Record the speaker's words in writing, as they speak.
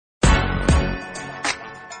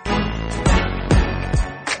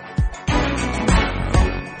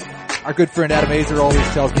Our good friend Adam Azer always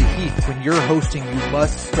tells me, Heath, when you're hosting, you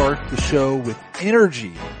must start the show with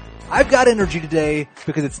energy. I've got energy today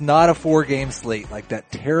because it's not a 4-game slate like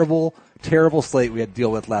that terrible slate we had to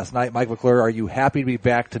deal with last night. Mike McClure, are you happy to be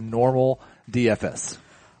back to normal DFS?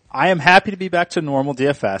 I am happy to be back to normal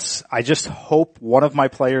DFS. I just hope one of my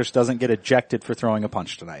players doesn't get ejected for throwing a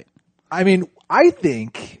punch tonight. I mean, I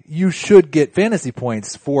think you should get fantasy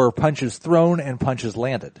points for punches thrown and punches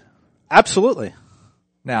landed. Absolutely.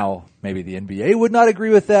 Now, maybe the NBA would not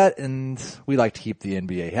agree with that, and we like to keep the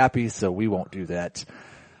NBA happy, so we won't do that.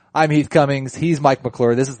 I'm Heath Cummings. He's Mike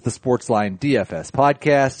McClure. This is the Sportsline DFS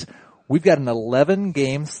podcast. We've got an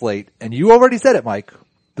 11-game slate, and you already said it, Mike.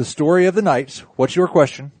 The story of the night. What's your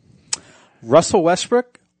question? Russell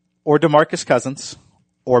Westbrook or DeMarcus Cousins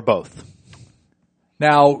or both?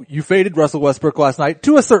 Now, you faded Russell Westbrook last night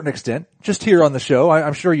to a certain extent, just here on the show.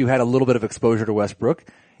 I'm sure you had a little bit of exposure to Westbrook.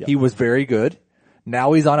 Yep. He was very good.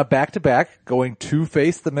 Now he's on a back-to-back going to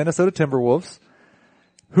face the Minnesota Timberwolves,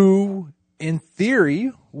 who, in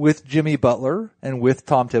theory, with Jimmy Butler and with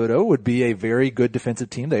Tom Thibodeau, would be a very good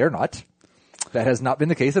defensive team. They are not. That has not been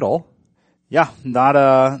the case at all. Yeah,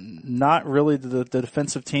 not really the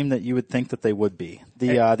defensive team that you would think that they would be.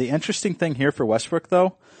 The interesting thing here for Westbrook,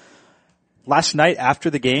 though, last night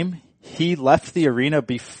after the game, he left the arena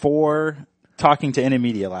before talking to any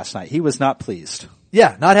media last night. He was not pleased.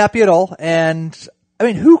 Yeah, not happy at all. And I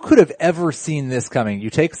mean, who could have ever seen this coming? You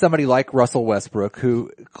take somebody like Russell Westbrook,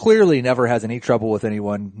 who clearly never has any trouble with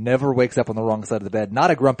anyone, never wakes up on the wrong side of the bed, not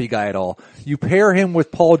a grumpy guy at all. You pair him with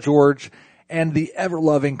Paul George and the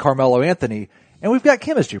ever-loving Carmelo Anthony, and we've got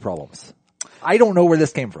chemistry problems. I don't know where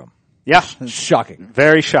this came from. Yeah. Shocking.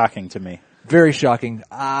 Very shocking to me. Very shocking.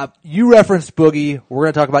 You referenced Boogie. We're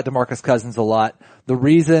going to talk about DeMarcus Cousins a lot. The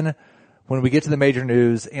reason, when we get to the major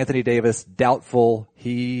news, Anthony Davis, doubtful.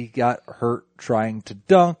 He got hurt trying to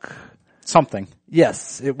dunk. Something.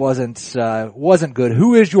 Yes, it wasn't good.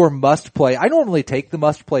 Who is your must play? I normally take the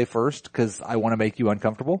must play first because I want to make you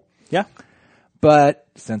uncomfortable. Yeah. But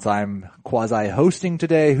since I'm quasi-hosting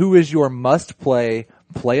today, who is your must-play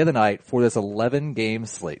play of the night for this 11-game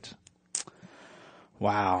slate?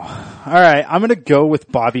 Wow. All right, I'm going to go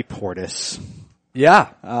with Bobby Portis. Yeah.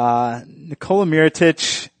 Nikola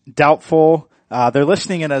Mirotic, doubtful. They're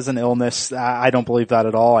listing it as an illness. I don't believe that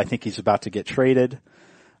at all. I think he's about to get traded.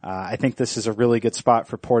 I think this is a really good spot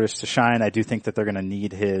for Portis to shine. I do think that they're going to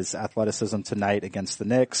need his athleticism tonight against the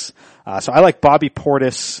Knicks. So I like Bobby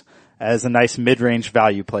Portis as a nice mid-range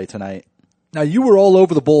value play tonight. Now, you were all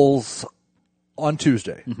over the Bulls on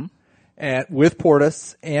Tuesday. Mm-hmm. And with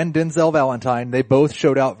Portis and Denzel Valentine, they both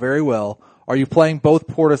showed out very well. Are you playing both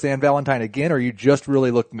Portis and Valentine again, or are you just really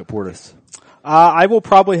looking at Portis? I will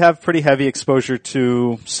probably have pretty heavy exposure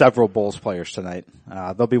to several Bulls players tonight.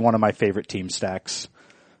 They'll be one of my favorite team stacks.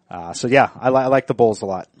 So yeah, I like the Bulls a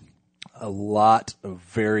lot. A lot of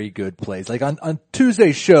very good plays. Like on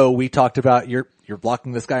Tuesday's show, we talked about you're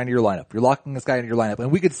blocking this guy into your lineup. You're locking this guy into your lineup.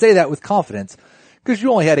 And we could say that with confidence because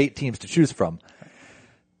you only had 8 teams to choose from.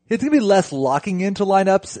 It's going to be less locking into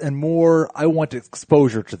lineups and more I want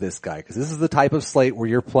exposure to this guy because this is the type of slate where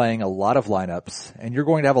you're playing a lot of lineups and you're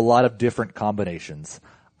going to have a lot of different combinations.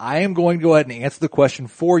 I am going to go ahead and answer the question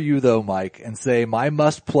for you though, Mike, and say my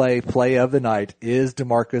must-play play of the night is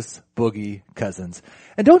DeMarcus Boogie Cousins.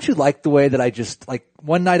 And don't you like the way that I just, like,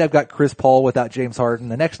 one night I've got Chris Paul without James Harden,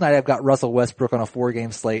 the next night I've got Russell Westbrook on a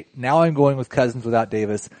 4-game slate, now I'm going with Cousins without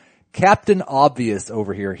Davis. Captain Obvious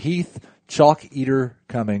over here, Heath, Chalk Eater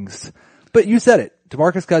Cummings. But you said it,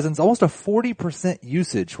 DeMarcus Cousins, almost a 40%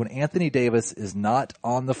 usage when Anthony Davis is not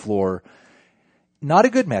on the floor. Not a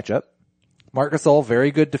good matchup. Marc Gasol,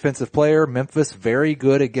 very good defensive player. Memphis, very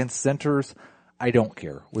good against centers. I don't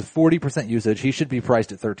care. With 40% usage, he should be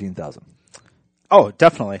priced at $13,000. Oh,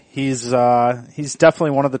 definitely. He's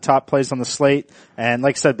definitely one of the top plays on the slate. And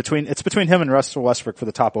like I said, it's between him and Russell Westbrook for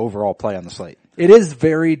the top overall play on the slate. It is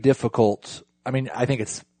very difficult. I mean, I think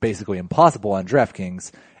it's basically impossible on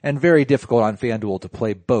DraftKings and very difficult on FanDuel to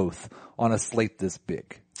play both on a slate this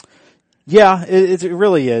big. Yeah, it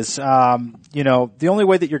really is. The only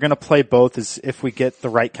way that you're going to play both is if we get the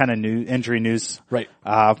right kind of injury news. Right.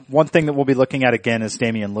 One thing that we'll be looking at again is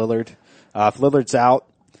Damian Lillard. If Lillard's out,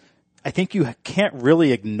 I think you can't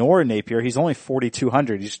really ignore Napier. He's only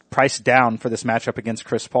 4,200. He's priced down for this matchup against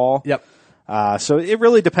Chris Paul. Yep. So it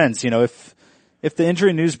really depends. If the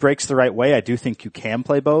injury news breaks the right way, I do think you can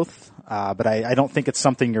play both. But I don't think it's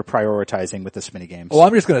something you're prioritizing with this many games. Well,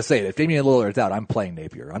 I'm just going to say it. If Damian Lillard's out, I'm playing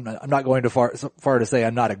Napier. I'm not going so far to say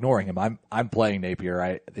I'm not ignoring him. I'm playing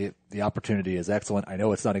Napier. The opportunity is excellent. I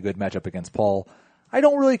know it's not a good matchup against Paul. I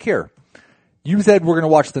don't really care. You said we're going to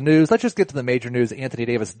watch the news. Let's just get to the major news. Anthony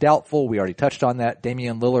Davis doubtful. We already touched on that.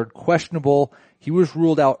 Damian Lillard questionable. He was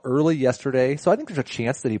ruled out early yesterday, so I think there's a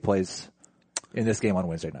chance that he plays in this game on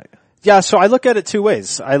Wednesday night. Yeah, so I look at it two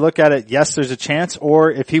ways. I look at it, yes, there's a chance, or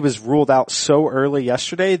if he was ruled out so early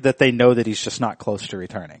yesterday that they know that he's just not close to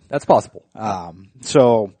returning. That's possible.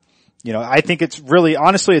 So, I think it's really,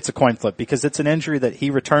 honestly, it's a coin flip because it's an injury that he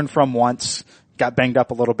returned from once, got banged up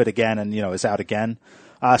a little bit again, and, is out again.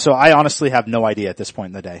 So I honestly have no idea at this point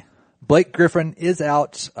in the day. Blake Griffin is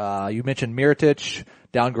out. You mentioned Mirotic,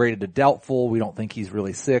 downgraded to doubtful. We don't think he's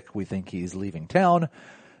really sick. We think he's leaving town.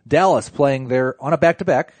 Dallas playing there on a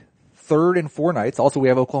back-to-back, 3rd and 4 nights. Also, we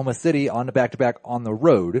have Oklahoma City on the back-to-back on the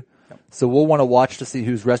road. Yep. So we'll want to watch to see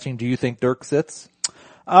who's resting. Do you think Dirk sits?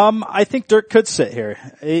 I think Dirk could sit here.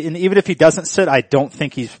 And even if he doesn't sit, I don't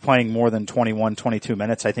think he's playing more than 21, 22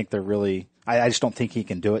 minutes. I think I just don't think he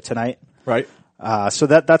can do it tonight. Right. So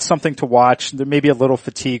that's something to watch. There may be a little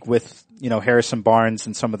fatigue with, Harrison Barnes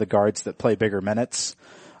and some of the guards that play bigger minutes.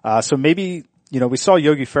 So maybe, we saw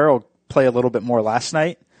Yogi Ferrell play a little bit more last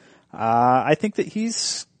night. I think that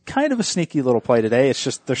he's kind of a sneaky little play today. It's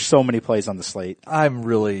just there's so many plays on the slate. I'm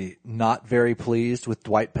really not very pleased with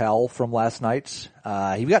Dwight Powell from last night.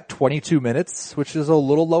 He got 22 minutes, which is a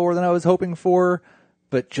little lower than I was hoping for,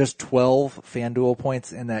 but just 12 FanDuel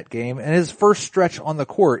points in that game. And his first stretch on the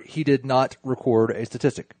court, he did not record a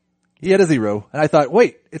statistic. He had a 0. And I thought,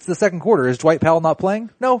 wait, it's the second quarter. Is Dwight Powell not playing?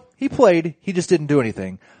 No, he played. He just didn't do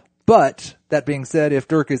anything. But that being said, if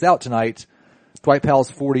Dirk is out tonight, Dwight Powell's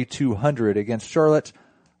 4,200 against Charlotte,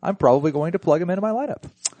 I'm probably going to plug him into my lineup.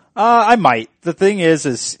 I might. The thing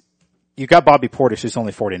is you got Bobby Portis who's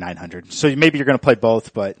only 4,900. So maybe you're going to play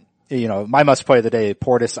both, but my must play of the day,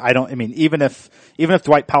 Portis. Even if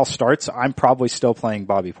Dwight Powell starts, I'm probably still playing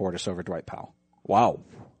Bobby Portis over Dwight Powell. Wow.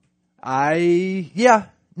 I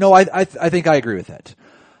think I agree with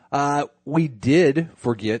that. We did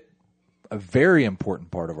forget a very important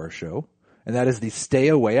part of our show, and that is the stay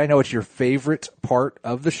away. I know it's your favorite part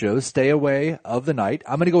of the show, stay away of the night.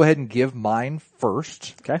 I'm going to go ahead and give mine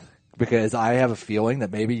first. Okay. Because I have a feeling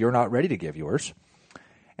that maybe you're not ready to give yours.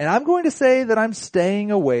 And I'm going to say that I'm staying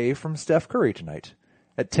away from Steph Curry tonight.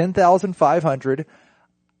 At 10,500,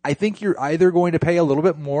 I think you're either going to pay a little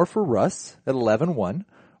bit more for Russ at 11-1,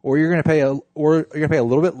 or you're going to pay a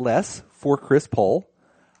little bit less for Chris Paul.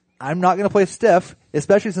 I'm not going to play Steph,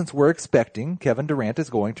 especially since we're expecting Kevin Durant is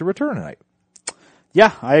going to return tonight.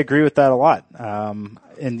 Yeah, I agree with that a lot.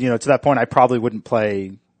 And to that point, I probably wouldn't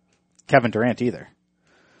play Kevin Durant either.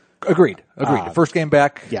 Agreed. First game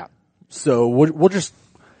back. Yeah. So we'll just,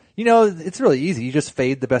 it's really easy. You just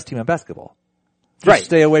fade the best team in basketball. Just right.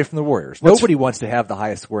 Stay away from the Warriors. Nobody wants to have the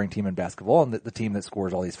highest scoring team in basketball and the team that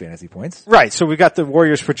scores all these fantasy points. Right. So we got the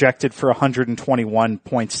Warriors projected for 121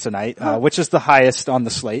 points tonight, which is the highest on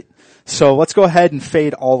the slate. So let's go ahead and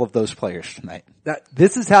fade all of those players tonight.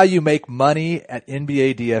 This is how you make money at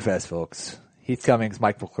NBA DFS, folks. Heath Cummings,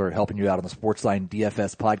 Mike McClure helping you out on the Sportsline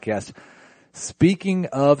DFS podcast. Speaking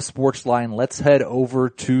of Sportsline, let's head over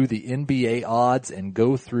to the NBA odds and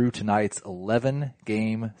go through tonight's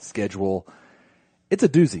 11-game schedule. It's a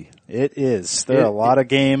doozy. It is. There are a lot of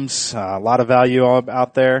games, a lot of value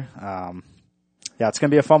out there. It's going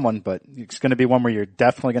to be a fun one, but it's going to be one where you're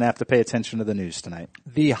definitely going to have to pay attention to the news tonight.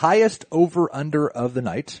 The highest over-under of the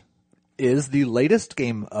night is the latest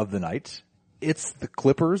game of the night. It's the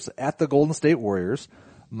Clippers at the Golden State Warriors.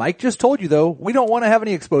 Mike just told you, though, we don't want to have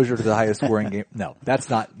any exposure to the highest scoring game. No, that's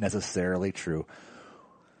not necessarily true.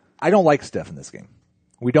 I don't like Steph in this game.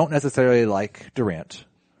 We don't necessarily like Durant.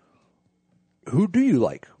 Who do you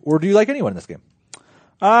like? Or do you like anyone in this game?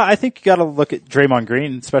 I think you got to look at Draymond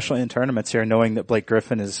Green, especially in tournaments here, knowing that Blake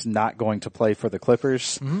Griffin is not going to play for the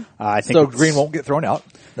Clippers. Mm-hmm. I think so. Green won't get thrown out.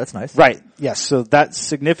 That's nice, right? Yes. So that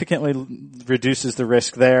significantly reduces the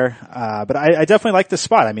risk there. But I definitely like this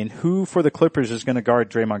spot. I mean, who for the Clippers is going to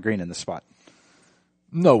guard Draymond Green in this spot?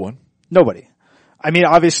 No one. Nobody. I mean,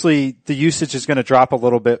 obviously the usage is going to drop a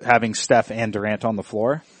little bit having Steph and Durant on the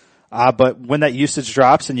floor. But when that usage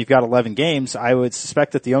drops and you've got 11 games, I would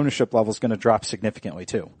suspect that the ownership level is going to drop significantly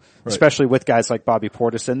too, right. Especially with guys like Bobby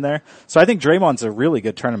Portis in there. So I think Draymond's a really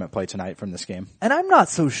good tournament play tonight from this game. And I'm not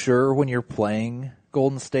so sure when you're playing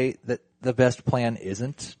Golden State that the best plan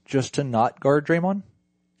isn't just to not guard Draymond.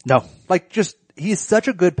 No. He's such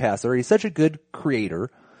a good passer. He's such a good creator.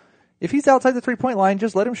 If he's outside the 3-point line,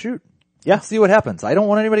 just let him shoot. Yeah. See what happens. I don't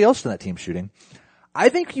want anybody else in that team shooting. I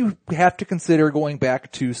think you have to consider going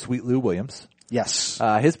back to Sweet Lou Williams. Yes.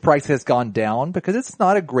 His price has gone down because it's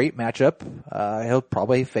not a great matchup. He'll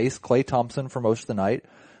probably face Klay Thompson for most of the night,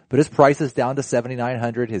 but his price is down to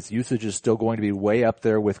 7,900. His usage is still going to be way up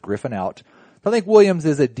there with Griffin out. I think Williams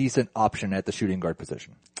is a decent option at the shooting guard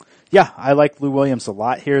position. Yeah, I like Lou Williams a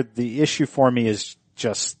lot here. The issue for me is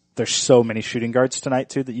just there's so many shooting guards tonight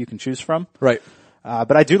too that you can choose from. Right.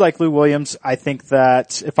 But I do like Lou Williams. I think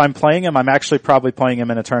that if I'm playing him, I'm actually probably playing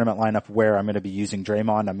him in a tournament lineup where I'm going to be using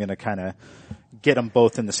Draymond. I'm going to kind of get them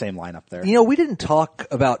both in the same lineup there. You know, we didn't talk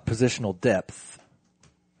about positional depth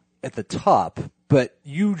at the top, but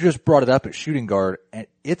you just brought it up at shooting guard, and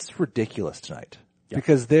it's ridiculous tonight. Yeah.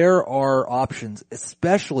 Because there are options,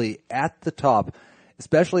 especially at the top,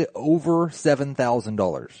 especially over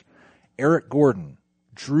 $7,000. Eric Gordon,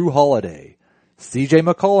 Drew Holiday, CJ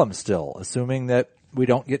McCollum still, assuming that we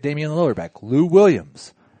don't get Damian Lillard back. Lou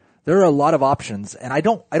Williams. There are a lot of options, and I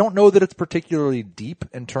don't know that it's particularly deep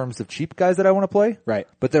in terms of cheap guys that I want to play. Right.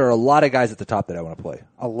 But there are a lot of guys at the top that I want to play.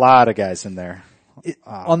 A lot of guys in there.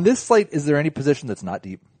 On this slate, is there any position that's not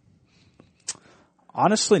deep?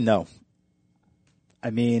 Honestly, no.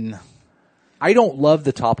 I mean, I don't love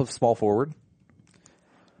the top of small forward.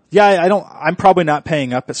 Yeah, I'm probably not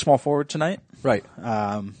paying up at small forward tonight. Right.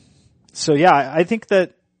 So yeah, I think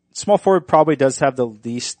that small forward probably does have the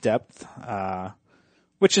least depth,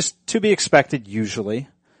 which is to be expected usually.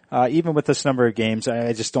 Even with this number of games,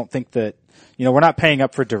 I just don't think that, we're not paying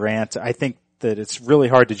up for Durant. I think that it's really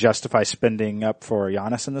hard to justify spending up for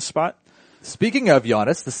Giannis in this spot. Speaking of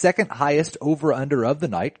Giannis, the second highest over-under of the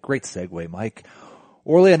night. Great segue, Mike.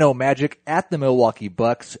 Orlando Magic at the Milwaukee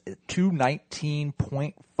Bucks at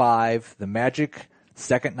 219.5. The Magic,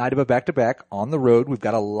 second night of a back-to-back on the road. We've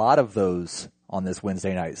got a lot of those on this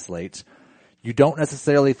Wednesday night slate. You don't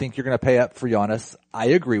necessarily think you're going to pay up for Giannis. I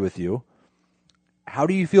agree with you. How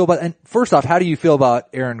do you feel about, and first off, how do you feel about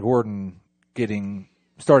Aaron Gordon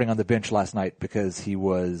starting on the bench last night because he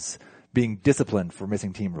was being disciplined for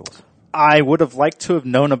missing team rules? I would have liked to have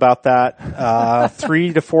known about that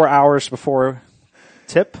 3 to 4 hours before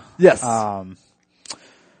tip. Yes.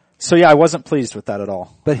 So yeah, I wasn't pleased with that at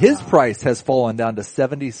all. But his price has fallen down to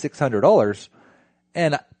 $7,600,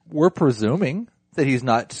 and we're presuming that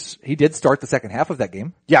he did start the second half of that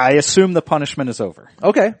game. Yeah, I assume the punishment is over.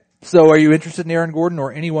 Okay. So are you interested in Aaron Gordon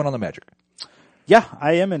or anyone on the Magic? Yeah,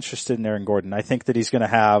 I am interested in Aaron Gordon. I think that he's going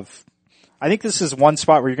to I think this is one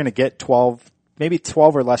spot where you're going to get 12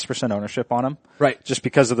 or less % ownership on him. Right. Just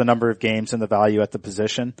because of the number of games and the value at the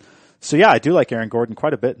position. So yeah, I do like Aaron Gordon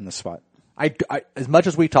quite a bit in this spot. I as much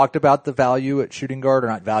as we talked about the value at shooting guard, or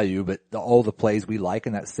not value, but all the plays we like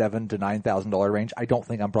in that $7,000 to $9,000 range, I don't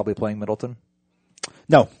think I'm probably playing Middleton.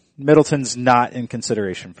 No, Middleton's not in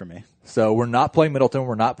consideration for me. So we're not playing Middleton.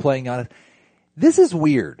 We're not playing on it. This is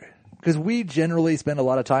weird because we generally spend a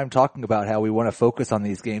lot of time talking about how we want to focus on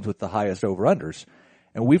these games with the highest over-unders.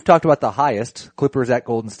 And we've talked about the highest, Clippers at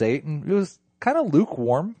Golden State, and it was kind of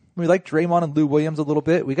lukewarm. We liked Draymond and Lou Williams a little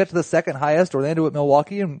bit. We got to the second highest, Orlando at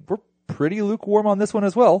Milwaukee, and we're pretty lukewarm on this one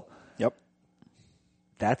as well. Yep.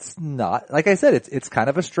 That's not, like I said, it's kind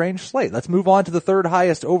of a strange slate. Let's move on to the third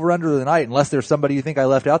highest over-under of the night, unless there's somebody you think I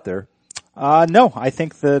left out there. No, I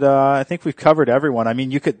think we've covered everyone. I mean,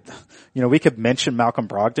 we could mention Malcolm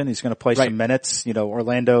Brogdon. He's going to play some minutes.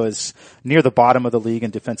 Orlando is near the bottom of the league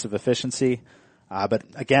in defensive efficiency. But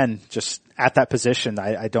again, just at that position,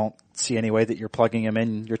 I don't see any way that you're plugging him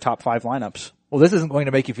in your top 5 lineups. Well, this isn't going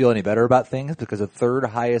to make you feel any better about things because the third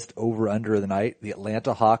highest over-under of the night, the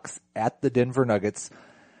Atlanta Hawks at the Denver Nuggets,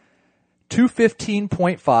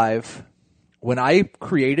 215.5. When I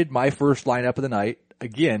created my first lineup of the night,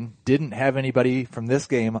 again, didn't have anybody from this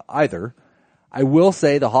game either. I will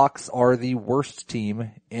say the Hawks are the worst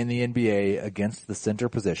team in the NBA against the center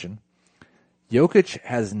position. Jokic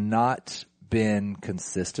has not been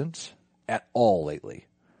consistent at all lately.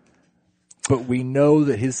 But we know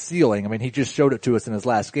that his ceiling, I mean, he just showed it to us in his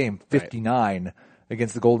last game, 59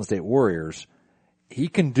 against the Golden State Warriors. He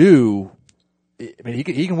can he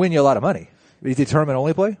can win you a lot of money. Is he tournament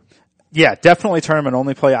only play? Yeah, definitely tournament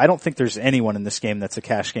only play. I don't think there's anyone in this game that's a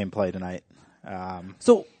cash game play tonight.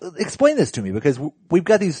 So explain this to me, because we've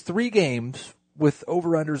got these 3 games with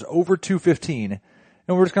over-unders over 215,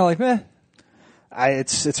 and we're just kind of like, meh.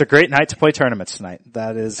 It's a great night to play tournaments tonight.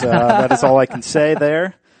 That is all I can say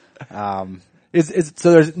there.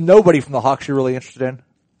 So there's nobody from the Hawks you're really interested in?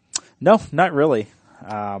 No, not really.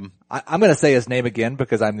 I'm going to say his name again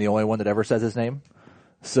because I'm the only one that ever says his name.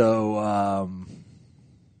 So,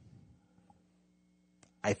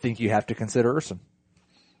 I think you have to consider Urson.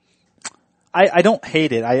 I don't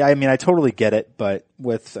hate it. I mean, I totally get it, but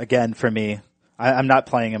again, for me, I'm not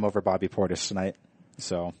playing him over Bobby Portis tonight.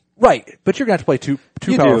 So. Right. But you're going to have to play two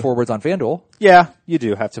power forwards on FanDuel. Yeah, you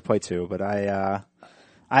do have to play 2, but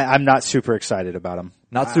I'm not super excited about him.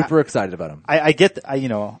 Not super excited about him. I get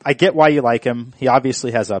why you like him. He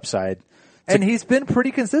obviously has upside. And he's been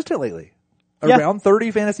pretty consistent lately. Yeah. Around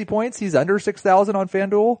 30 fantasy points. He's under 6,000 on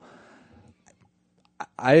FanDuel.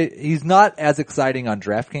 He's not as exciting on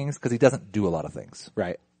DraftKings because he doesn't do a lot of things.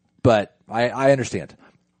 Right. But I understand.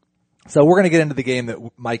 So we're going to get into the game that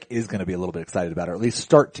Mike is going to be a little bit excited about, or at least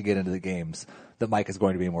start to get into the games that Mike is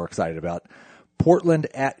going to be more excited about. Portland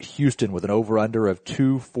at Houston with an over-under of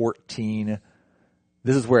 214.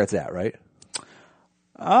 This is where it's at, right?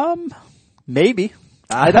 Maybe.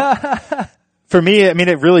 For me, I mean,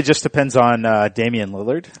 it really just depends on Damian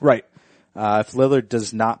Lillard. Right. If Lillard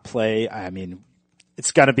does not play, I mean,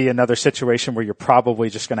 it's got to be another situation where you're probably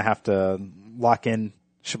just going to have to lock in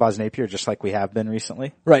Shabazz Napier just like we have been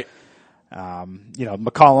recently. Right.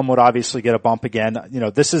 McCollum would obviously get a bump again.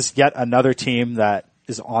 This is yet another team that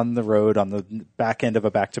is on the road on the back end of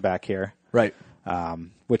a back-to-back here. Right.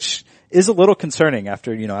 Which is a little concerning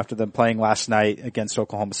after them playing last night against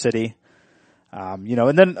Oklahoma City.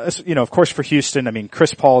 And then, of course for Houston, I mean,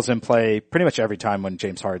 Chris Paul's in play pretty much every time when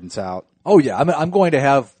James Harden's out. Oh yeah. I'm going to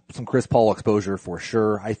have some Chris Paul exposure for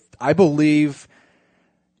sure. I believe,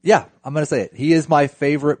 yeah, I'm going to say it. He is my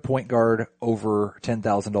favorite point guard over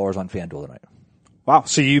 $10,000 on FanDuel tonight. Wow.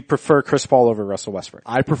 So you prefer Chris Paul over Russell Westbrook?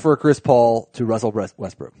 I prefer Chris Paul to Russell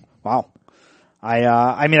Westbrook. Wow.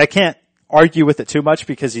 I mean, I can't argue with it too much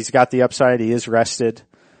because he's got the upside. He is rested.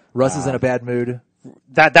 Russ is in a bad mood.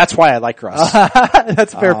 That's why I like Russ.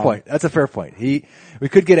 That's a fair point. That's a fair point. We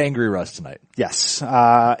could get angry Russ tonight. Yes.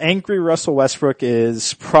 Angry Russell Westbrook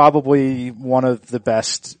is probably one of the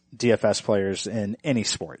best DFS players in any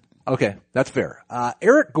sport. Okay. That's fair.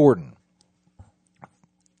 Eric Gordon.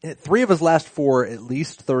 3 of his last 4, at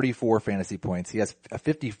least 34 fantasy points. He has a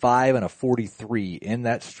 55 and a 43 in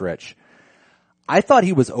that stretch. I thought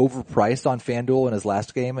he was overpriced on FanDuel in his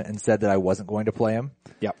last game and said that I wasn't going to play him.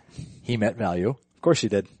 Yep. He met value. Of course he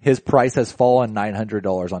did. His price has fallen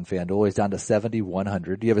 $900 on FanDuel. He's down to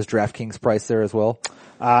 $7,100. Do you have his DraftKings price there as well?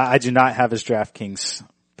 I do not have his DraftKings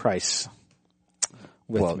price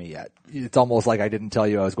with me yet. It's almost like I didn't tell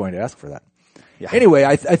you I was going to ask for that. Yeah. Anyway,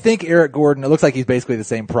 I think Eric Gordon, it looks like he's basically the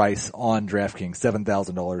same price on DraftKings,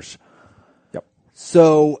 $7,000. Yep.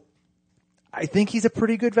 So I think he's a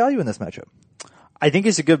pretty good value in this matchup. I think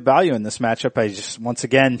he's a good value in this matchup. I just, once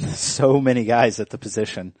again, so many guys at the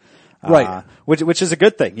position. Right. Which is a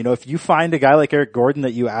good thing. If you find a guy like Eric Gordon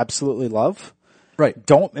that you absolutely love, right.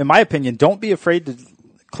 In my opinion, don't be afraid to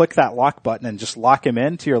click that lock button and just lock him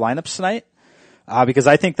into your lineups tonight. Because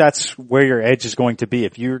I think that's where your edge is going to be.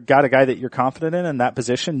 If you've got a guy that you're confident in that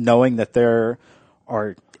position, knowing that there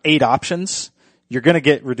are 8 options, you're going to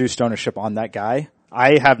get reduced ownership on that guy.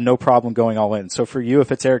 I have no problem going all in. So for you,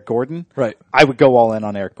 if it's Eric Gordon, right, I would go all in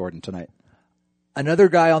on Eric Gordon tonight. Another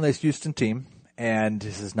guy on this Houston team, and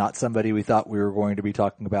this is not somebody we thought we were going to be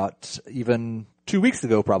talking about even 2 weeks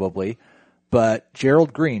ago probably, but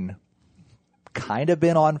Gerald Green kind of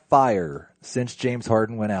been on fire since James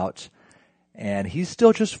Harden went out. And he's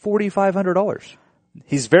still just $4,500.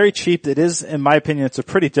 He's very cheap. It is, in my opinion, it's a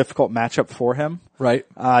pretty difficult matchup for him. Right.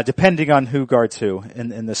 Depending on who guards who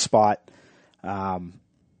in this spot.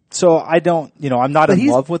 So I don't, I'm not in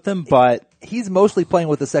love with him, but. He's mostly playing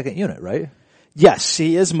with the second unit, right? Yes,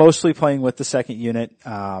 he is mostly playing with the second unit.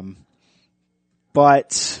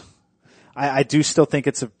 But I do still think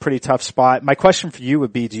it's a pretty tough spot. My question for you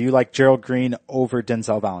would be, do you like Gerald Green over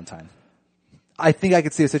Denzel Valentine? I think I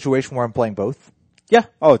could see a situation where I'm playing both. Yeah.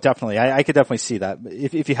 Oh, definitely. I could definitely see that.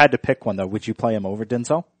 If you had to pick one though, would you play him over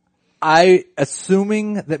Denzel?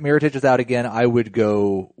 Assuming that Mirotic is out again, I would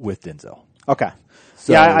go with Denzel. Okay.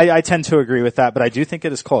 So, yeah, I tend to agree with that, but I do think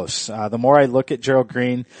it is close. The more I look at Gerald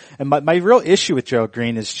Green, and my real issue with Gerald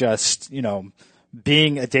Green is just,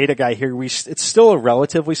 being a data guy here, it's still a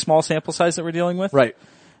relatively small sample size that we're dealing with. Right.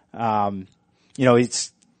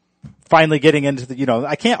 He's finally getting into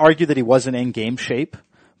I can't argue that he wasn't in game shape,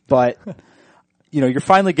 but, you're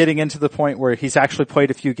finally getting into the point where he's actually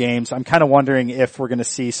played a few games. I'm kind of wondering if we're going to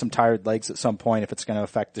see some tired legs at some point, if it's going to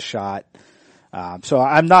affect the shot. So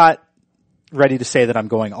I'm not ready to say that I'm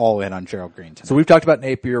going all in on Gerald Green tonight. So we've talked about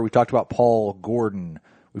Napier, we've talked about Paul Gordon,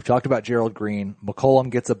 we've talked about Gerald Green. McCollum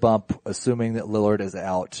gets a bump, assuming that Lillard is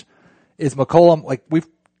out. Is McCollum,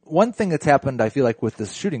 one thing that's happened, I feel like, with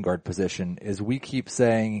this shooting guard position is we keep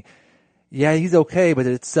saying, yeah, he's okay, but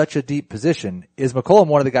it's such a deep position. Is McCollum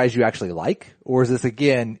one of the guys you actually like? Or is this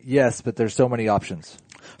again, yes, but there's so many options?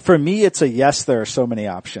 For me, it's a yes, there are so many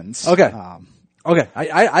options. Okay. Okay.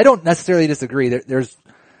 I don't necessarily disagree.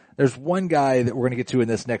 There's one guy that we're going to get to in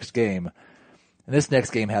this next game. And this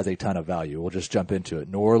next game has a ton of value. We'll just jump into it.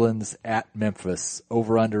 New Orleans at Memphis,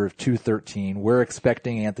 over under of 213. We're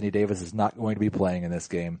expecting Anthony Davis is not going to be playing in this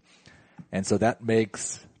game. And so that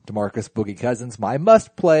makes DeMarcus Boogie Cousins, my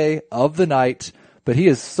must play of the night, but he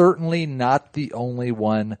is certainly not the only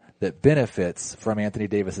one that benefits from Anthony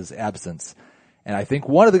Davis's absence. And I think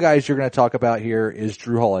one of the guys you're going to talk about here is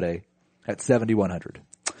Drew Holiday at 7,100.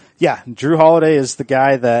 Yeah, Drew Holiday is the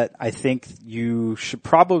guy that I think you should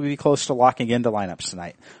probably be close to locking into lineups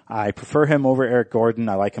tonight. I prefer him over Eric Gordon.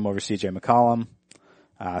 I like him over CJ McCollum.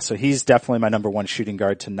 So he's definitely my number one shooting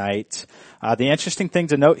guard tonight. The interesting thing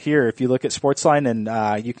to note here, if you look at Sportsline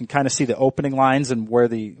and you can kind of see the opening lines and where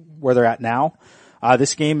they're at now,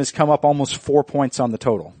 this game has come up almost 4 points on the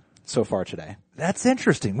total so far today. That's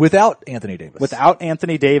interesting. Without Anthony Davis. Without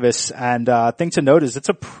Anthony Davis. And thing to note is it's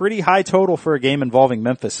a pretty high total for a game involving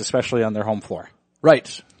Memphis, especially on their home floor.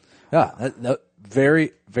 Right. Yeah.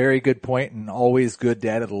 Very, very good point, and always good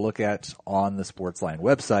data to look at on the Sportsline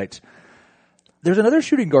website. There's another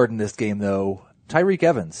shooting guard in this game, though, Tyreke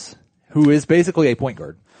Evans, who is basically a point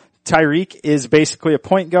guard. Tyreke is basically a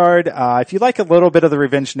point guard. If you like a little bit of the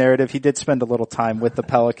revenge narrative, he did spend a little time with the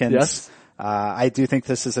Pelicans. Yes. I do think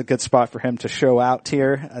this is a good spot for him to show out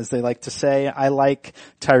here, as they like to say. I like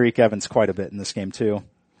Tyreke Evans quite a bit in this game, too.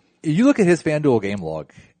 You look at his FanDuel game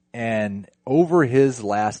log, and over his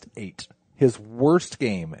last 8, his worst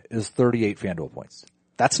game is 38 FanDuel points.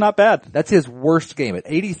 That's not bad. That's his worst game. At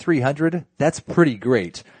 8,300, that's pretty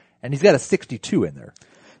great. And he's got a 62 in there.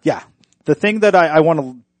 Yeah. The thing that I want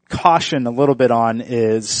to caution a little bit on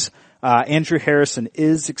is Andrew Harrison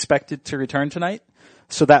is expected to return tonight.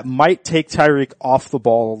 So that might take Tyreke off the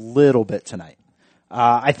ball a little bit tonight.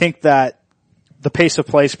 I think that the pace of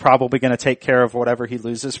play is probably going to take care of whatever he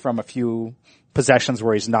loses from a few possessions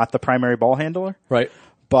where he's not the primary ball handler. Right.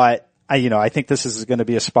 But I think this is going to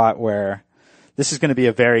be a spot where this is going to be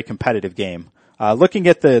a very competitive game. Looking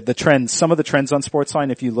at the trends, some of the trends on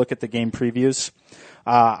Sportsline, if you look at the game previews,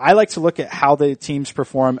 I like to look at how the teams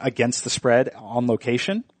perform against the spread on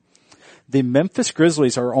location. The Memphis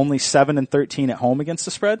Grizzlies are only 7-13 at home against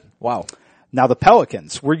the spread. Wow. Now the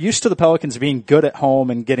Pelicans, we're used to the Pelicans being good at home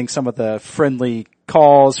and getting some of the friendly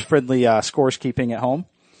calls, friendly scores keeping at home.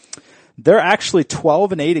 They're actually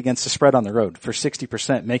 12-8 against the spread on the road for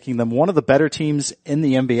 60%, making them one of the better teams in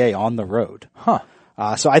the NBA on the road. Huh.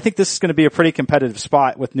 So I think this is going to be a pretty competitive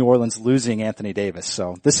spot with New Orleans losing Anthony Davis.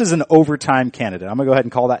 So this is an overtime candidate. I'm going to go ahead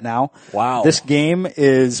and call that now. Wow. This game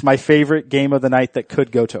is my favorite game of the night that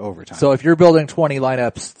could go to overtime. So if you're building 20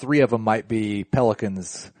 lineups, 3 of them might be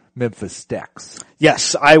Pelicans Memphis stacks.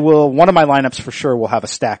 Yes, I will. One of my lineups for sure will have a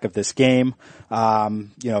stack of this game.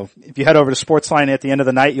 If you head over to Sportsline at the end of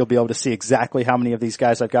the night, you'll be able to see exactly how many of these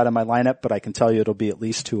guys I've got in my lineup, but I can tell you it'll be at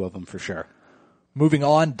least 2 of them for sure. Moving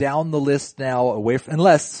on down the list now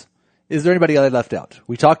is there anybody I left out?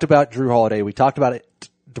 We talked about Drew Holiday. We talked about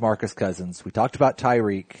DeMarcus Cousins. We talked about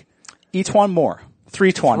Tyreke. Etwan Moore.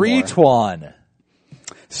 Three-Twan.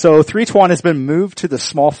 So Three-Twan has been moved to the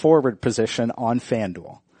small forward position on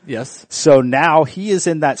FanDuel. Yes. So now he is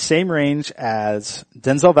in that same range as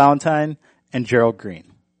Denzel Valentine and Gerald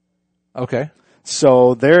Green. Okay.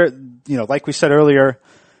 So they're, like we said earlier,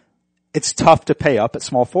 it's tough to pay up at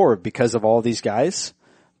small forward because of all these guys.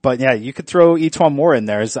 But yeah, you could throw Etwan Moore in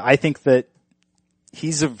there. I think that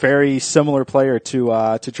he's a very similar player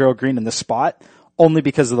to Gerald Green in this spot, only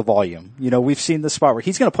because of the volume. We've seen this spot where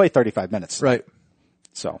he's going to play 35 minutes. Right.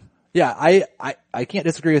 So. Yeah, I can't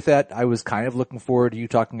disagree with that. I was kind of looking forward to you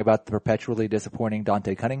talking about the perpetually disappointing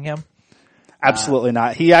Dante Cunningham. Absolutely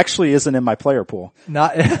not. He actually isn't in my player pool.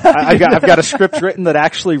 I've got a script written that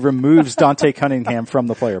actually removes Dante Cunningham from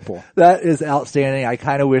the player pool. That is outstanding. I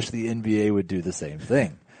kind of wish the NBA would do the same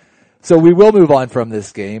thing. So we will move on from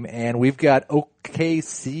this game, and we've got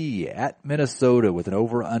OKC at Minnesota with an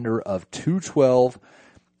over-under of 212.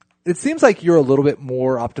 It seems like you're a little bit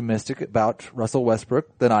more optimistic about Russell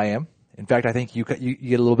Westbrook than I am. In fact, I think you get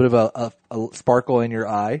a little bit of a sparkle in your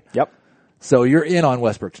eye. Yep. So you're in on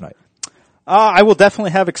Westbrook tonight. I will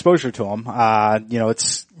definitely have exposure to him.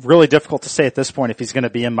 It's really difficult to say at this point if he's going to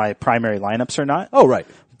be in my primary lineups or not. Oh, right.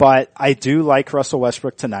 But I do like Russell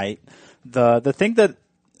Westbrook tonight. The thing that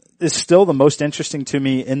is still the most interesting to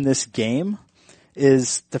me in this game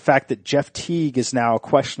is the fact that Jeff Teague is now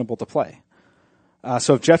questionable to play.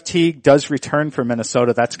 So if Jeff Teague does return for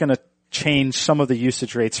Minnesota, that's going to change some of the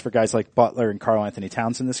usage rates for guys like Butler and Karl Anthony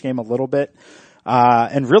Towns in this game a little bit.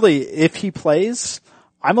 And really, if he plays,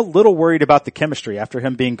 I'm a little worried about the chemistry after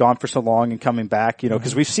him being gone for so long and coming back,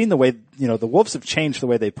 because we've seen the way, the Wolves have changed the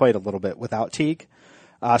way they played a little bit without Teague.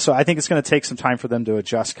 So I think it's going to take some time for them to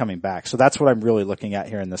adjust coming back. So that's what I'm really looking at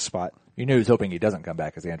here in this spot. You know who's hoping he doesn't come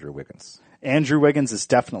back is Andrew Wiggins. Andrew Wiggins is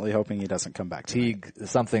definitely hoping he doesn't come back. Teague,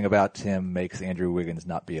 something about him makes Andrew Wiggins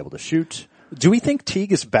not be able to shoot. Do we think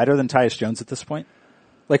Teague is better than Tyus Jones at this point?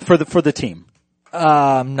 Like for the team.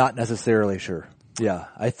 Not necessarily sure. Yeah.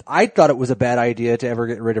 I thought it was a bad idea to ever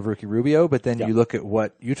get rid of Ricky Rubio, but then you look at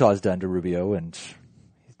what Utah's done to Rubio and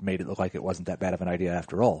made it look like it wasn't that bad of an idea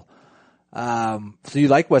after all. So you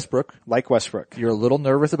like Westbrook. Like Westbrook. You're a little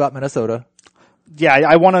nervous about Minnesota. Yeah,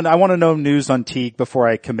 I want to know news on Teague before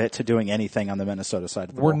I commit to doing anything on the Minnesota side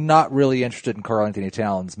of the We're ball. not really interested in Karl Anthony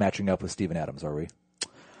Towns matching up with Steven Adams, are we?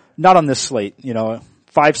 Not on this slate.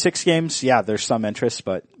 5-6 games, yeah, there's some interest,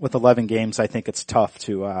 but with 11 games, I think it's tough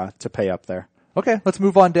to pay up there. Okay, let's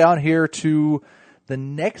move on down here to the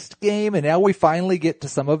next game, and now we finally get to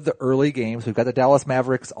some of the early games. We've got the Dallas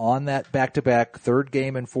Mavericks on that back-to-back third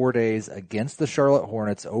game in 4 days against the Charlotte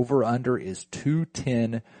Hornets. Over-under is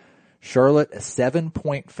 210. Charlotte, a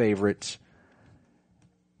 7-point favorite,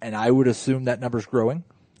 and I would assume that number's growing.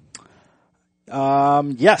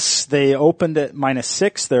 Yes, they opened at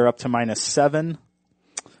 -6. They're up to -7.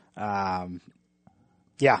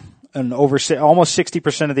 Yeah, and almost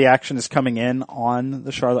 60% of the action is coming in on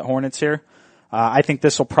the Charlotte Hornets here. I think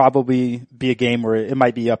this will probably be a game where it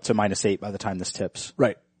might be up to -8 by the time this tips.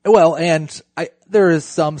 Right. Well, and there is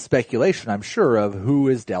some speculation, I'm sure, of who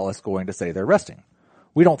is Dallas going to say they're resting.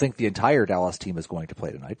 We don't think the entire Dallas team is going to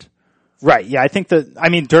play tonight. Right. Yeah, I think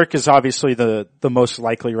Dirk is obviously the most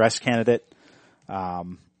likely rest candidate.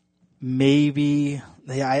 Maybe,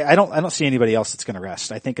 I don't see anybody else that's going to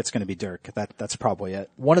rest. I think it's going to be Dirk. That's probably it.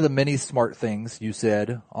 One of the many smart things you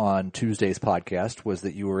said on Tuesday's podcast was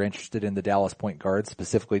that you were interested in the Dallas point guard,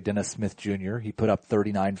 specifically Dennis Smith Jr. He put up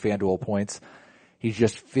 39 FanDuel points. He's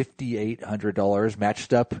just $5,800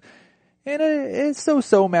 matched up in a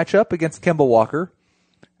so-so matchup against Kemba Walker.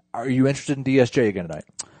 Are you interested in DSJ again tonight?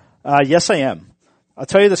 Yes, I am. I'll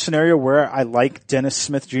tell you the scenario where I like Dennis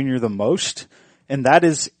Smith Jr. the most, and that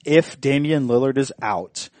is if Damian Lillard is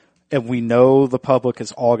out, and we know the public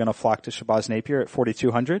is all going to flock to Shabazz Napier at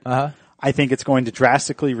 4,200. I think it's going to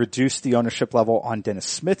drastically reduce the ownership level on Dennis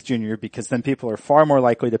Smith Jr. because then people are far more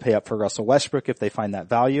likely to pay up for Russell Westbrook if they find that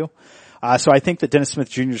value. So I think that Dennis Smith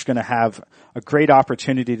Jr. is going to have a great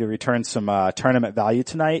opportunity to return some tournament value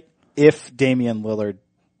tonight if Damian Lillard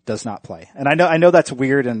does not play. And I know that's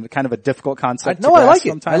weird and kind of a difficult concept. No, I like it.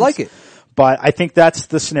 Sometimes, I like it. But I think that's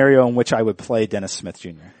the scenario in which I would play Dennis Smith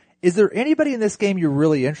Jr. Is there anybody in this game you're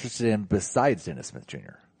really interested in besides Dennis Smith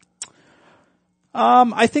Jr.?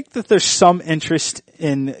 I think that there's some interest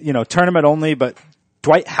in, tournament only, but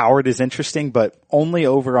Dwight Howard is interesting, but only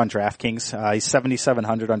over on DraftKings. He's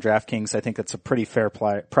 7,700 on DraftKings. I think that's a pretty fair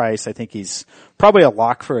price. I think he's probably a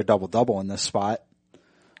lock for a double-double in this spot.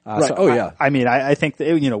 Right. So yeah. I think that,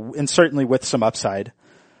 and certainly with some upside,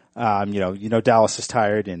 Dallas is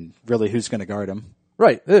tired and really who's going to guard him?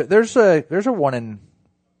 Right. There's a 1 in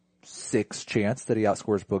 6 chance that he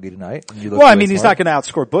outscores Boogie tonight. He's not going to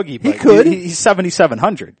outscore Boogie, but he could. He's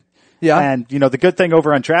 7,700. Yeah. And, the good thing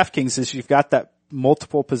over on DraftKings is you've got that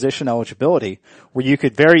multiple position eligibility where you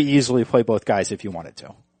could very easily play both guys if you wanted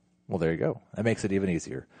to. Well, there you go. That makes it even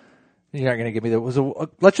easier. You're not going to give me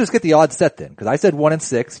let's just get the odds set then, because I said 1 in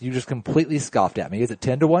 6. You just completely scoffed at me. Is it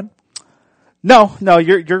 10-1? No,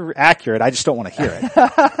 you're accurate. I just don't want to hear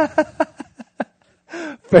it.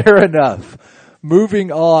 Fair enough.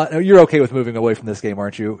 Moving on. You're okay with moving away from this game,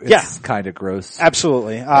 aren't you? It's kind of gross.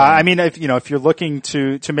 Absolutely. If you're looking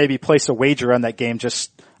to maybe place a wager on that game,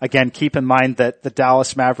 just again, keep in mind that the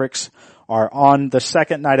Dallas Mavericks are on the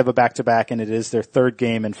second night of a back-to-back, and it is their third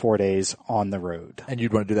game in 4 days on the road. And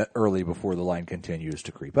you'd want to do that early before the line continues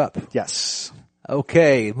to creep up. Yes.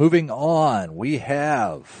 Okay, moving on. We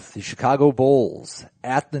have the Chicago Bulls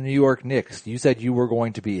at the New York Knicks. You said you were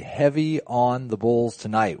going to be heavy on the Bulls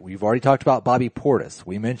tonight. We've already talked about Bobby Portis.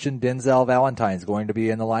 We mentioned Denzel Valentine's going to be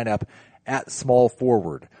in the lineup at small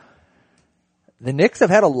forward. The Knicks have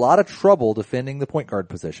had a lot of trouble defending the point guard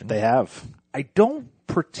position. They have. I don't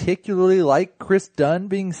particularly like Chris Dunn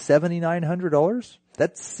being $7,900.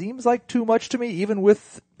 That seems like too much to me, even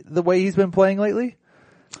with the way he's been playing lately.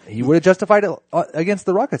 He would have justified it against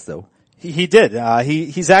the Rockets, though. He did.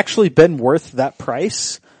 He's actually been worth that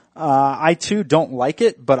price. I too don't like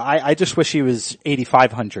it, but I just wish he was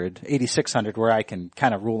 8,500, 8,600, where I can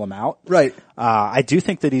kind of rule him out. Right. I do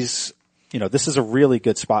think that he's, this is a really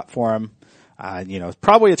good spot for him.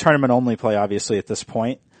 Probably a tournament only play, obviously, at this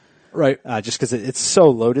point. Right. Just because it's so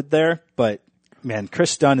loaded there. But man,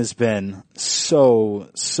 Chris Dunn has been so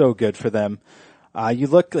good for them. You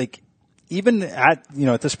look like even at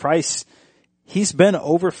this price, he's been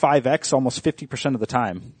over 5x almost 50% of the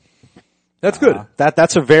time. That's good.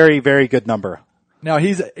 That's a very, very good number. Now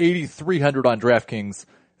he's 8,300 on DraftKings.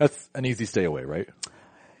 That's an easy stay away, right?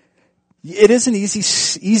 It is an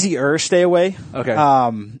easier stay away. Okay.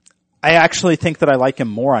 I actually think that I like him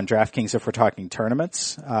more on DraftKings if we're talking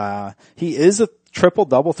tournaments. He is a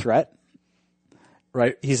triple-double threat.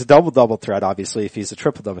 Right. He's a double-double threat, obviously, if he's a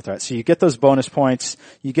triple-double threat. So you get those bonus points.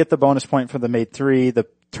 You get the bonus point for the made three. The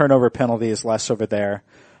turnover penalty is less over there.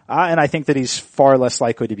 And I think that he's far less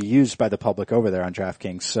likely to be used by the public over there on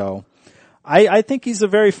DraftKings. So I think he's a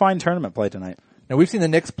very fine tournament play tonight. Now, we've seen the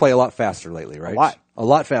Knicks play a lot faster lately, right? A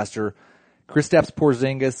lot faster. Kristaps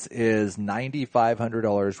Porzingis is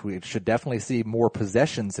 $9,500. We should definitely see more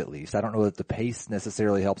possessions at least. I don't know that the pace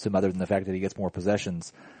necessarily helps him other than the fact that he gets more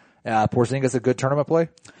possessions. Porzingis a good tournament play?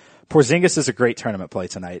 Porzingis is a great tournament play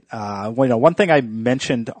tonight. One thing I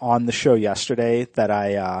mentioned on the show yesterday that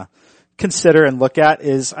I consider and look at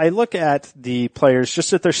is I look at the players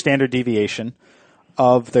just at their standard deviation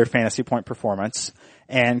of their fantasy point performance.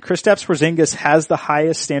 And Kristaps Porzingis has the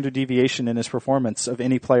highest standard deviation in his performance of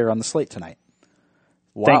any player on the slate tonight.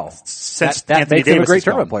 Wow. Since that Anthony makes him Davis a great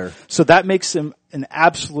tournament player. So that makes him an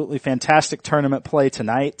absolutely fantastic tournament play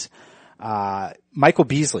tonight. Michael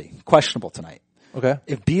Beasley, questionable tonight. Okay.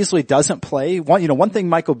 If Beasley doesn't play, one thing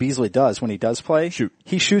Michael Beasley does when he does play,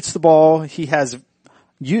 he shoots the ball. He has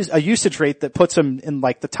a usage rate that puts him in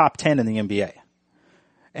like the top 10 in the NBA.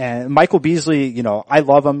 And Michael Beasley, I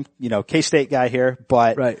love him, K-State guy here,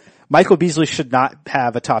 but Michael Beasley should not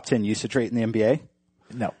have a top 10 usage rate in the NBA.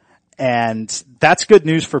 No. And that's good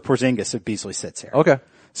news for Porzingis if Beasley sits here. Okay.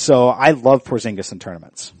 So I love Porzingis in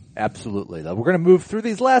tournaments. Absolutely. Though we're going to move through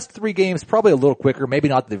these last three games probably a little quicker, maybe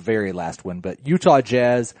not the very last one, but Utah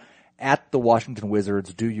Jazz at the Washington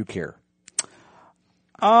Wizards. Do you care?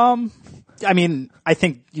 I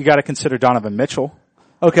think you got to consider Donovan Mitchell.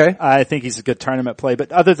 Okay. I think he's a good tournament play,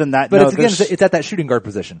 but other than that, but it's at that shooting guard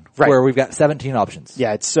position where we've got 17 options.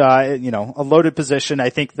 Yeah, it's, a loaded position.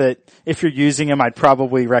 I think that if you're using him, I'd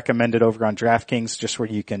probably recommend it over on DraftKings just where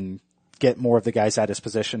you can get more of the guys at his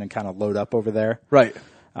position and kind of load up over there. Right.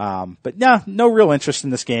 But no real interest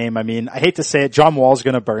in this game. I mean, I hate to say it, John Wall's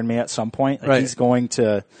going to burn me at some point. Like he's going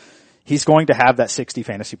to have that 60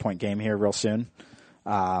 fantasy point game here real soon.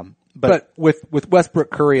 But with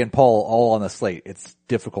Westbrook, Curry, and Paul all on the slate, it's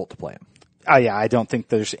difficult to play him. I don't think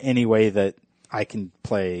there's any way that I can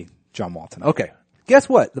play John Wall tonight. Okay. Guess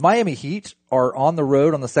what? The Miami Heat are on the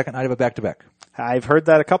road on the second night of a back-to-back. I've heard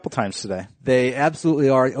that a couple times today. They absolutely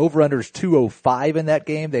are. Over-under is 205 in that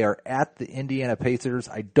game. They are at the Indiana Pacers.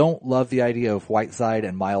 I don't love the idea of Whiteside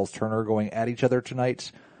and Miles Turner going at each other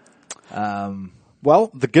tonight.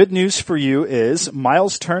 Well, the good news for you is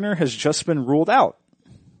Miles Turner has just been ruled out.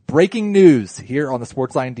 Breaking news here on the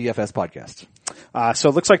Sportsline DFS podcast. So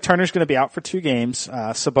it looks like Turner's going to be out for 2 games.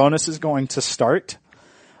 Sabonis is going to start.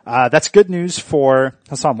 That's good news for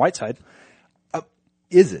Hassan Whiteside.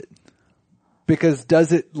 Is it? Because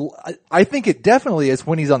I think it definitely is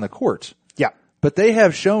when he's on the court. Yeah. But they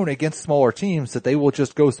have shown against smaller teams that they will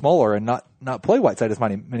just go smaller and not play Whiteside as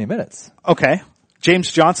many minutes. Okay.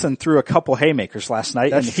 James Johnson threw a couple haymakers last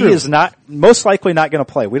night, That's and true. He is most likely not going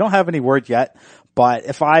to play. We don't have any word yet, but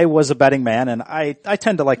if I was a betting man, and I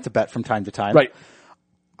tend to like to bet from time to time. Right.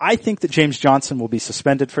 I think that James Johnson will be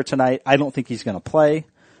suspended for tonight. I don't think he's going to play.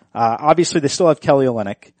 Obviously they still have Kelly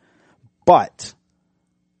Olynyk, but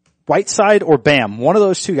Whiteside or Bam, one of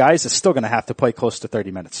those two guys is still going to have to play close to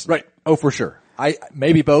 30 minutes. Right. Oh, for sure.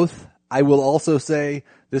 Maybe both. I will also say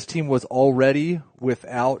this team was already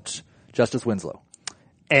without Justice Winslow.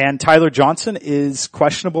 And Tyler Johnson is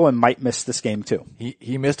questionable and might miss this game too.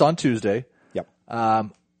 He missed on Tuesday. Yep.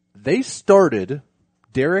 They started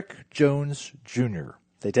Derek Jones Jr.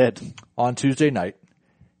 They did. On Tuesday night.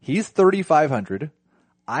 He's 3,500.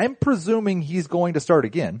 I'm presuming he's going to start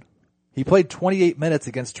again. He played 28 minutes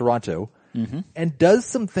against Toronto and does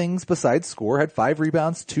some things besides score. Had 5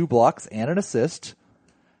 rebounds, 2 blocks, and an assist.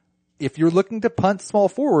 If you're looking to punt small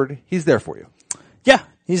forward, he's there for you. Yeah,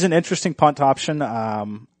 he's an interesting punt option.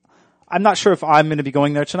 I'm not sure if I'm going to be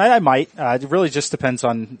going there tonight. I might. It really just depends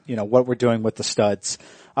on, what we're doing with the studs.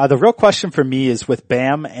 The real question for me is with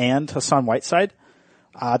Bam and Hassan Whiteside.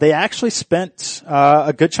 They actually spent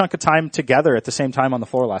a good chunk of time together at the same time on the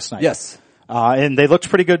floor last night. Yes. And they looked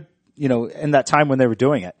pretty good, in that time when they were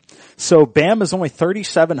doing it. So Bam is only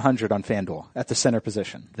 3,700 on FanDuel at the center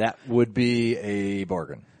position. That would be a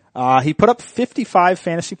bargain. He put up 55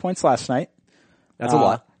 fantasy points last night. That's a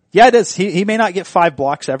lot. Yeah, it is. He may not get 5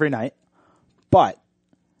 blocks every night, but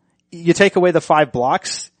you take away the 5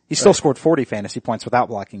 blocks, he still scored 40 fantasy points without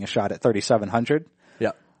blocking a shot at 3,700.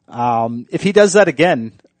 Yeah. If he does that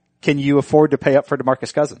again, can you afford to pay up for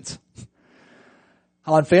DeMarcus Cousins?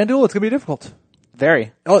 On FanDuel, it's going to be difficult.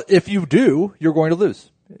 Very. Oh, if you do, you're going to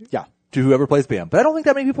lose. Yeah. To whoever plays Bam. But I don't think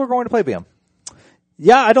that many people are going to play Bam.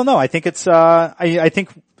 Yeah, I don't know. I think it's, I think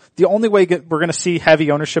the only way we're going to see heavy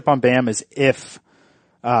ownership on Bam is if,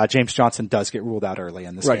 James Johnson does get ruled out early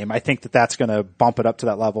in this game. I think that that's going to bump it up to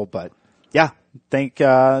that level, but yeah, I think,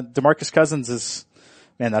 DeMarcus Cousins is,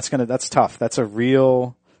 man, that's tough. That's a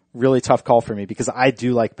really tough call for me because I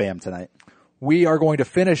do like Bam tonight. We are going to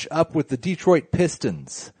finish up with the Detroit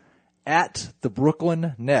Pistons at the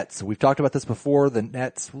Brooklyn Nets. We've talked about this before. The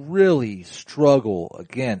Nets really struggle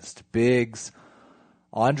against bigs.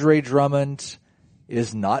 Andre Drummond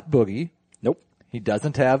is not Boogie. Nope. He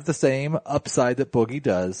doesn't have the same upside that Boogie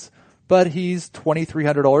does, but he's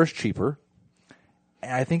 $2,300 cheaper.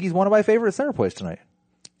 And I think he's one of my favorite center plays tonight.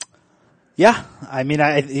 Yeah. I mean,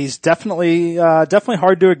 he's definitely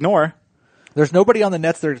hard to ignore. There's nobody on the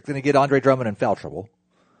Nets that's going to get Andre Drummond in foul trouble.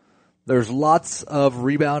 There's lots of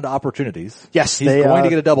rebound opportunities. Yes, he's going to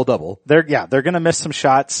get a double-double. They're going to miss some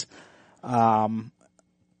shots. Drummond's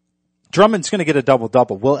going to get a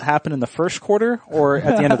double-double. Will it happen in the first quarter or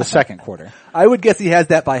at the end of the second quarter? I would guess he has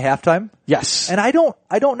that by halftime. Yes. And I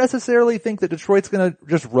don't necessarily think that Detroit's going to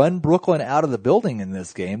just run Brooklyn out of the building in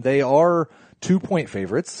this game. They are 2-point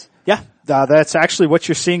favorites. Yeah, that's actually what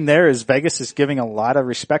you're seeing there is Vegas is giving a lot of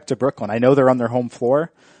respect to Brooklyn. I know they're on their home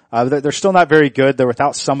floor. They're still not very good. They're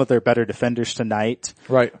without some of their better defenders tonight.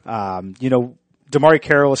 Right. Damari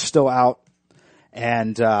Carroll is still out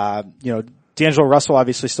and, D'Angelo Russell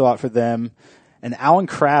obviously still out for them and Alan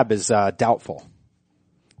Crabb is, doubtful.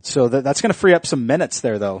 So that's going to free up some minutes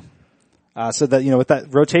there though. So that, with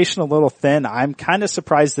that rotation a little thin, I'm kind of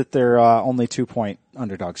surprised that they're, only 2-point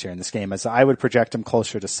underdogs here in this game as I would project them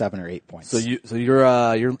closer to 7 or 8 points. So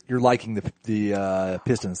you're liking the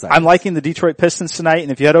Pistons side. I'm liking the Detroit Pistons tonight.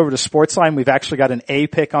 And if you head over to Sportsline, we've actually got an A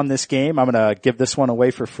pick on this game. I'm going to give this one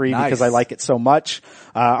away for free because I like it so much.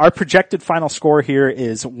 Our projected final score here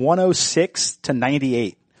is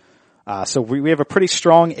 106-98. So we have a pretty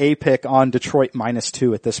strong A pick on Detroit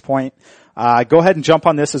 -2 at this point. Go ahead and jump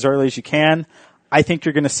on this as early as you can. I think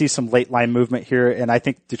you're going to see some late line movement here, and I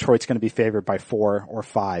think Detroit's going to be favored by 4 or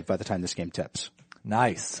 5 by the time this game tips.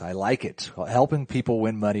 Nice. I like it. Helping people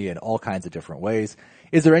win money in all kinds of different ways.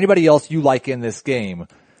 Is there anybody else you like in this game?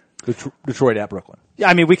 Detroit at Brooklyn. Yeah,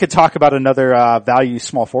 I mean, we could talk about another value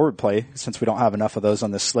small forward play since we don't have enough of those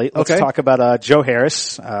on this slate. Let's talk about Joe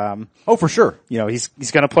Harris. Oh, for sure. He's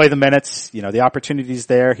going to play the minutes. The opportunity's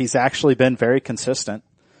there. He's actually been very consistent.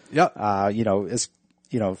 Yep.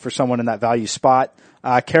 For someone in that value spot.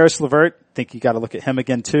 Karis LeVert, think you got to look at him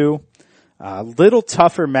again too. Little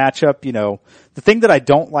tougher matchup. The thing that I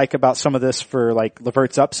don't like about some of this for like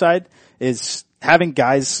LeVert's upside is having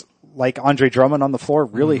guys like Andre Drummond on the floor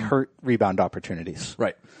really hurt rebound opportunities.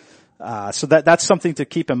 Right. So that's something to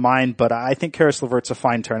keep in mind, but I think Karis LeVert's a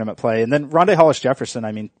fine tournament play. And then Rondae Hollis-Jefferson,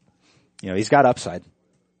 I mean, he's got upside.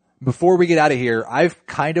 Before we get out of here, I've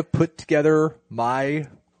kind of put together my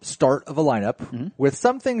start of a lineup with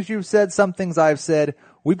some things you've said, some things I've said.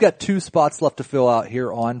 We've got 2 spots left to fill out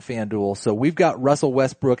here on FanDuel. So we've got Russell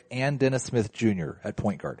Westbrook and Dennis Smith Jr. at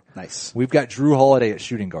point guard. Nice. We've got Drew Holiday at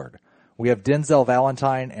shooting guard. We have Denzel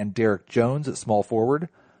Valentine and Derek Jones at small forward,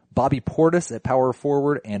 Bobby Portis at power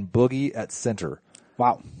forward, and Boogie at center.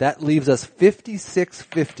 Wow. That leaves us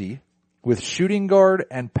 56-50 with shooting guard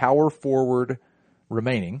and power forward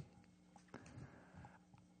remaining.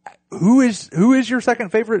 Who is your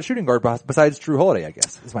second favorite shooting guard besides Drew Holiday, I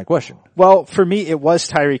guess, is my question. Well, for me, it was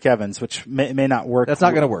Tyreke Evans, which may not work. That's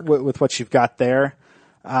not going to work. With what you've got there.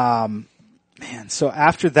 So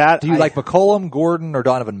after that. Do you like McCollum, Gordon, or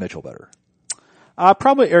Donovan Mitchell better?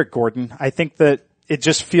 Probably Eric Gordon. I think that it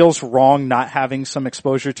just feels wrong not having some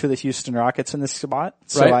exposure to the Houston Rockets in this spot.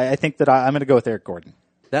 So right. I think that I'm going to go with Eric Gordon.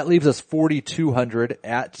 That leaves us 4,200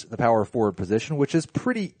 at the power forward position, which is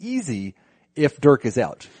pretty easy if Dirk is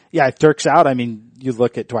out. Yeah, if Dirk's out, I mean, you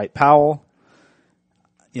look at Dwight Powell.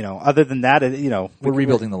 Other than that, we're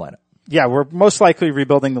rebuilding the lineup. Yeah, we're most likely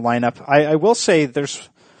rebuilding the lineup. I will say there's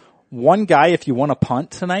one guy if you want to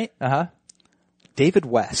punt tonight. David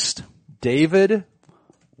West. David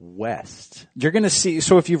West. You're going to see,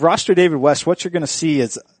 so if you roster David West, what you're going to see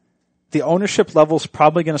is the ownership level's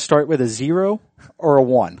probably going to start with a 0 or a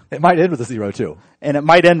 1. It might end with a 0 too. And it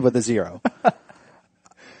might end with a 0.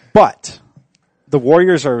 But the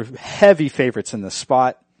Warriors are heavy favorites in this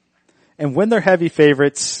spot. And when they're heavy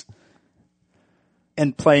favorites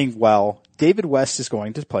and playing well, David West is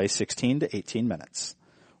going to play 16 to 18 minutes.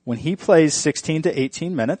 When he plays 16 to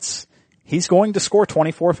 18 minutes, he's going to score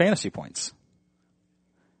 24 fantasy points.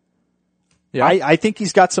 Yeah. I think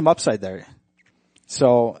he's got some upside there.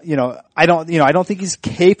 So, I don't think he's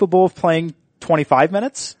capable of playing 25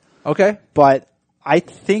 minutes. Okay. But I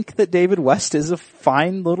think that David West is a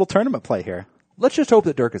fine little tournament play here. let's just hope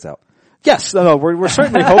that Dirk is out. Yes, no, we're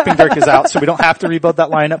certainly hoping Dirk is out, so we don't have to rebuild that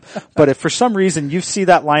lineup. But if for some reason you see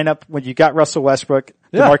that lineup when you got Russell Westbrook,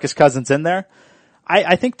 DeMarcus Cousins in there,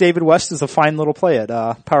 I think David West is a fine little play at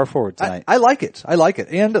power forward tonight. I like it.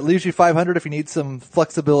 And it leaves you 500 if you need some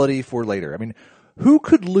flexibility for later. I mean, who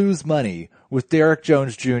could lose money with Derek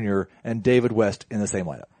Jones Jr. and David West in the same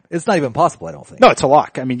lineup? It's not even possible, I don't think. No, it's a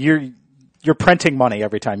lock. I mean, you're printing money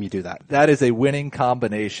every time you do that. That is a winning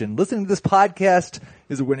combination. Listening to this podcast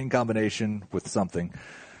is a winning combination with something.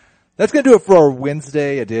 That's going to do it for our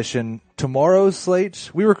Wednesday edition. Tomorrow's slate,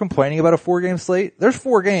 we were complaining about a 4-game slate. There's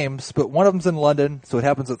 4 games, but one of them's in London, so it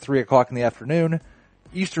happens at 3 o'clock in the afternoon,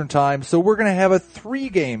 Eastern time. So we're going to have a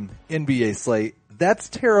 3-game NBA slate. That's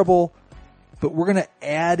terrible, but we're going to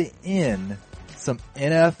add in some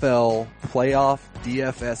NFL playoff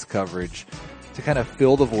DFS coverage to kind of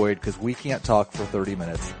fill the void because we can't talk for 30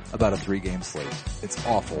 minutes about a 3-game slate. It's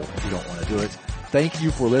awful. You don't want to do it. Thank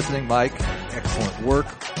you for listening, Mike. Excellent work.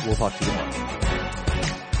 We'll talk to you tomorrow.